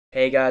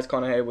Hey guys,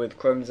 Connor here with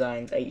Chrome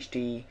Designs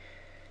HD,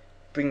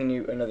 bringing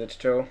you another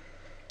tutorial.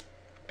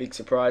 Big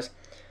surprise.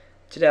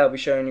 Today I'll be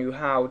showing you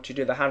how to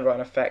do the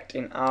handwriting effect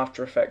in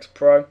After Effects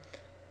Pro.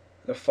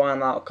 The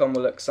final outcome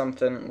will look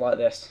something like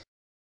this.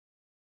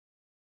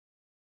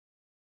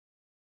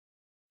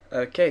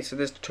 Okay, so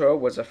this tutorial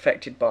was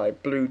affected by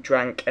Blue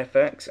Drank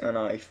FX, and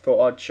I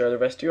thought I'd show the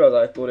rest to you as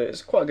I thought it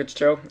was quite a good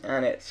tutorial,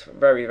 and it's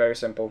very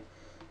simple.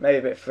 Maybe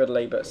a bit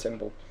fiddly, but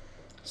simple.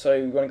 So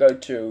you're going to go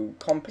to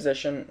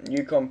Composition,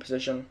 New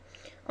Composition.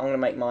 I'm going to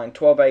make mine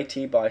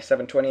 1280 by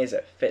 720 as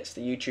it fits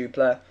the YouTube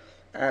player,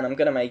 and I'm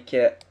going to make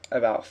it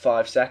about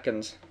 5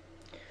 seconds.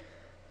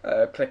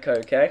 Click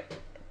OK,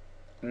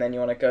 and then you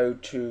want to go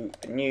to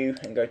New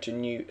and go to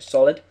New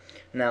Solid.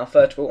 Now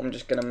first of all I'm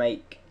just going to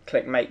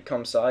click Make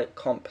Comp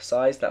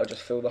Size, that will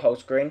just fill the whole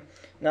screen.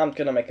 Now I'm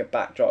going to make a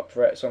backdrop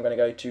for it, so I'm going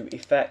to go to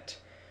Effect,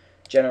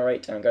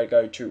 Generate, and I'm going to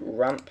go to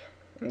Ramp.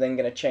 I'm then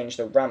going to change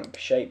the ramp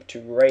shape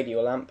to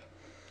Radial Lamp.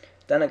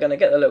 Then I'm going to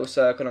get the little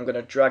circle and I'm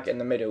going to drag it in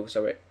the middle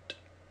so it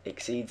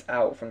exceeds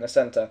out from the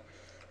center.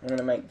 I'm going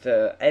to make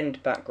the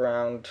end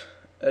background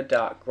a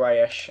dark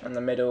greyish and the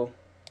middle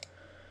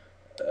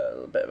a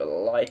little bit of a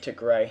lighter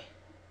grey.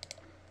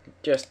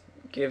 Just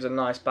gives a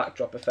nice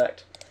backdrop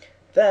effect.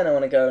 Then I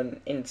want to go and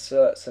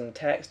insert some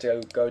text.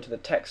 Go to the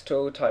text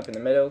tool, type in the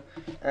middle,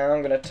 and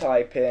I'm going to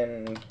type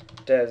in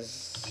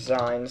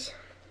designs,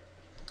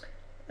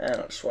 and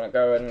I just want to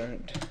go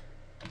and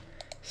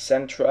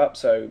center it up,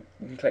 so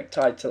you can click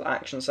title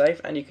action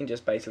save and you can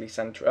just basically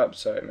center it up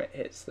so it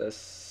hits the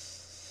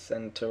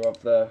center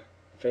of the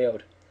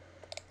field.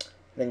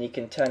 Then you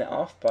can turn it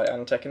off by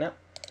unticking it.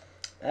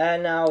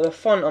 And now the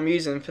font I'm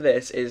using for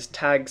this is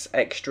Tags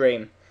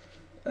Extreme.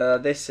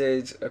 This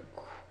is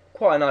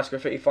quite a nice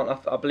graffiti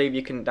font. I believe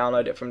you can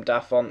download it from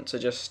DaFont, so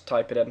just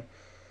type it in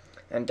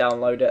and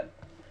download it.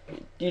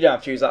 You don't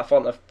have to use that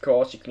font, of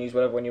course, you can use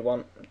whatever one you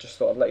want. Just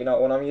thought I'd let you know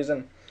what one I'm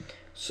using.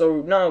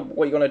 So now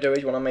what you want to do is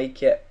you want to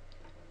make it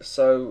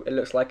so it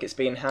looks like it's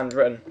being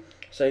handwritten.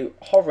 So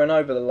hovering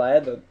over the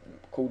layer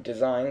called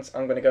Designs,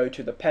 I'm going to go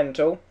to the pen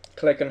tool,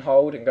 click and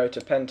hold and go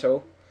to pen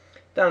tool.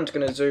 Then I'm just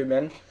going to zoom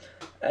in,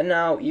 and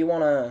now you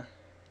want to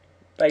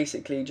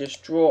basically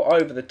just draw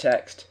over the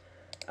text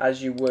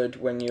as you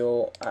would when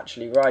you're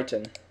actually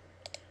writing.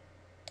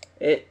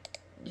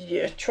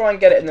 Try and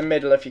get it in the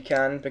middle if you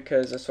can,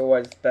 because it's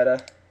always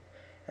better.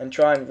 And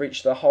try and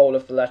reach the whole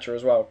of the letter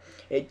as well.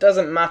 It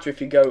doesn't matter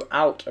if you go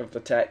out of the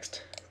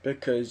text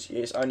because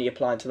it's only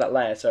applying to that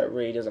layer, so it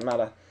really doesn't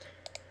matter.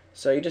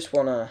 So you just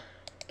want to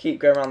keep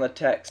going around the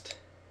text.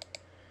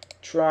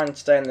 Try and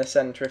stay in the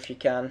center if you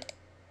can.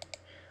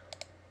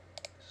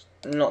 It's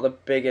not the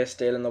biggest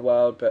deal in the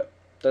world, but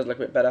it does look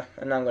a bit better.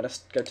 And now I'm going to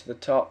go to the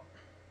top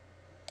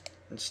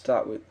and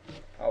start with,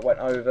 I went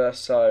over,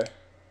 so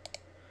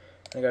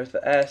I'm going to go to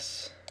the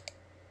S.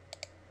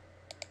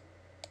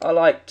 I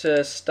like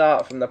to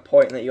start from the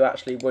point that you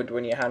actually would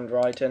when you're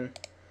handwriting.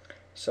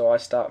 So I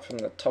start from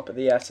the top of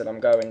the S and I'm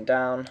going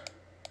down.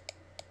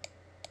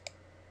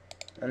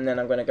 And then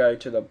I'm going to go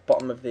to the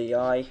bottom of the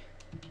I.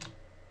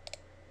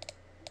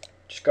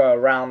 Just go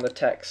around the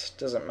text,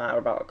 doesn't matter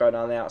about going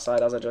down the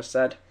outside as I just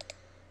said.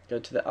 Go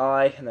to the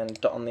I and then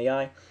dot on the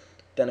I.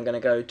 Then I'm going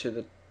to go to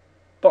the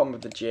bottom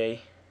of the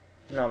G.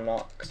 No, I'm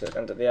not, because it's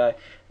under the I.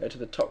 Go to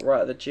the top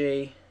right of the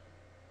G.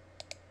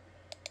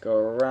 Go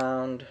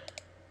around.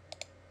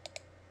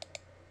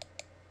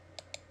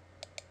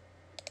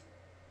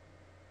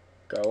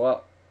 Go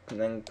up and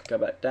then go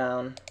back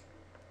down,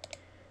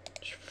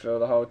 just fill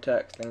the whole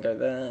text, then go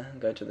there and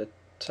go to the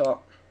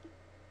top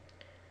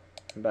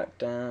and back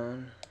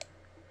down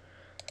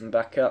and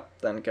back up,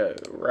 then go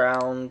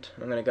round.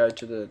 I'm going to go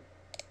to the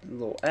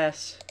little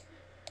S,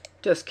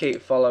 just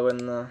keep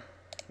following the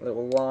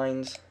little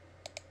lines.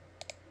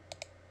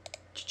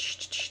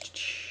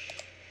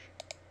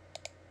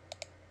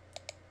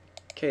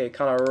 Okay,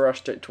 kind of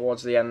rushed it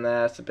towards the end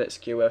there, it's a bit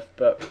skew,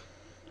 but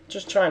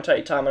just try and take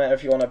your time on it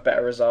if you want a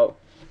better result.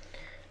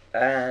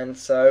 And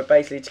so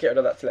basically to get rid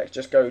of that select,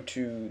 just go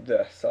to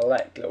the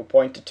select little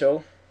pointer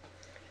tool.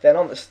 Then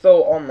on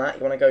that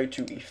you want to go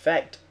to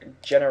Effect,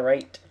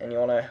 Generate, and you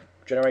want to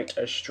generate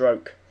a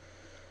stroke.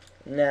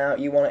 Now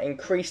you want to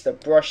increase the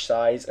brush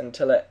size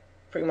until it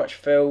pretty much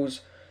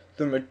fills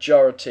the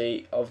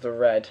majority of the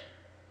red.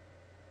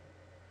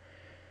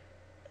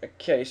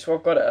 Okay, so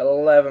I've got it at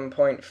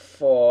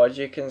 11.4. As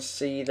you can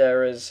see,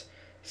 there is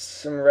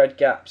some red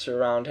gaps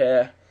around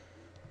here.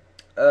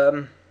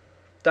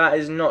 That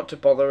is not to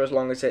bother as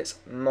long as it's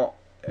minuscule,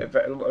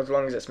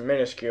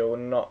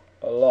 not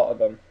a lot of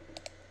them.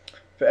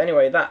 But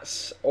anyway,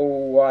 that's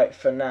alright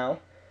for now.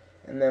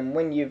 And then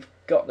when you've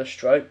got the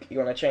stroke, you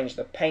want to change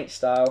the paint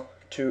style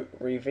to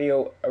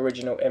Reveal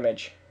Original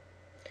Image.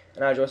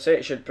 And as you'll see,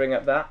 it should bring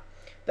up that.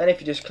 Then if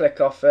you just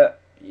click off it,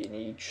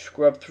 you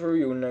scrub through,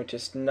 you'll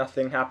notice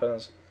nothing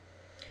happens.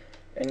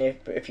 And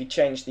if you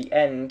change the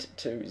end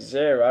to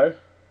 0,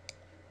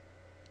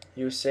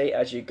 you'll see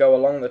as you go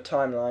along the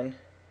timeline.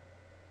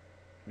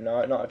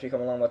 No, not if you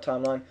come along the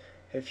timeline.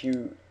 If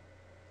you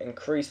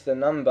increase the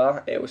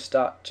number, it will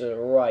start to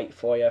write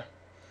for you.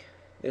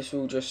 this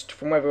will just,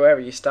 from wherever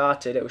you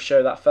started, it will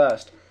show that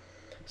first.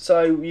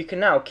 So you can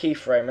now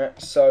keyframe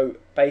it. So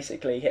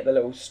basically hit the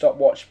little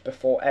stopwatch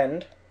before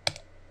end.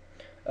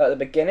 At the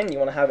beginning you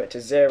want to have it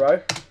to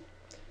 0,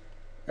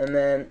 and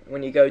then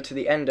when you go to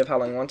the end of how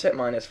long you want it,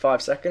 mine is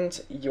 5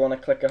 seconds, you want to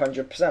click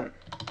 100%.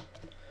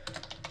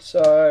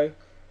 So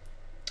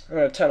I'm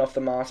going to turn off the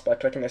mask by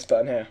clicking this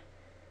button here,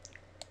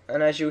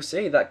 and as you'll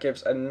see, that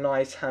gives a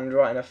nice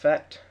handwriting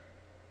effect.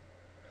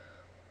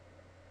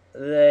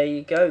 There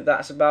you go,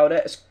 that's about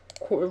it. It's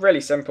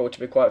really simple, to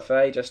be quite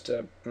fair, just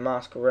a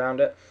mask around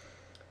it,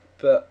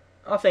 but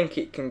I think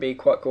it can be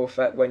quite cool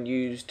effect when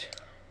used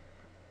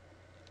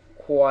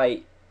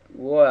quite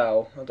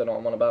well. I don't know what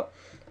I'm on about.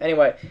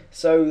 Anyway,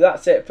 so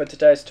that's it for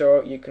today's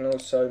tutorial. You can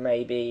also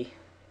maybe,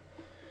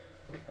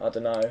 I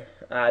don't know,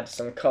 add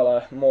some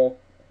colour,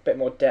 bit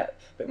more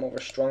depth, a bit more of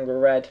a stronger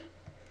red.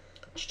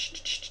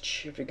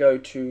 If you go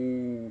to,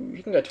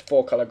 you can go to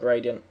 4-color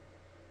gradient,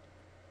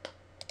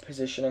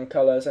 positioning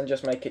colours, and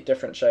just make it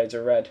different shades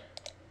of red.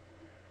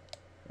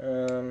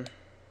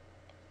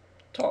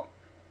 Top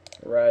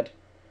red,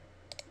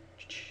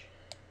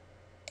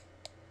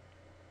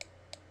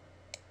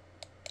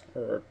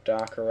 or a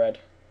darker red.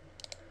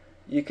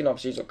 You can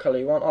obviously use what colour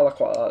you want. I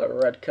quite like the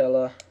red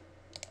colour.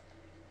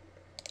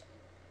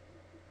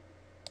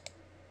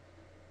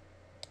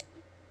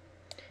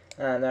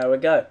 And there we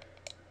go.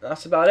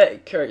 That's about it.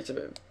 It creates a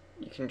bit.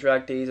 You can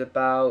drag these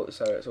about,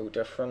 so it's all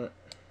different.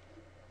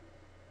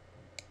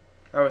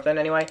 Everything.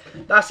 Anyway,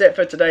 that's it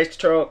for today's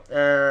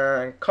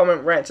tutorial.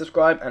 Comment, rate,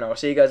 subscribe, and I'll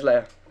see you guys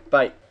later.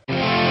 Bye.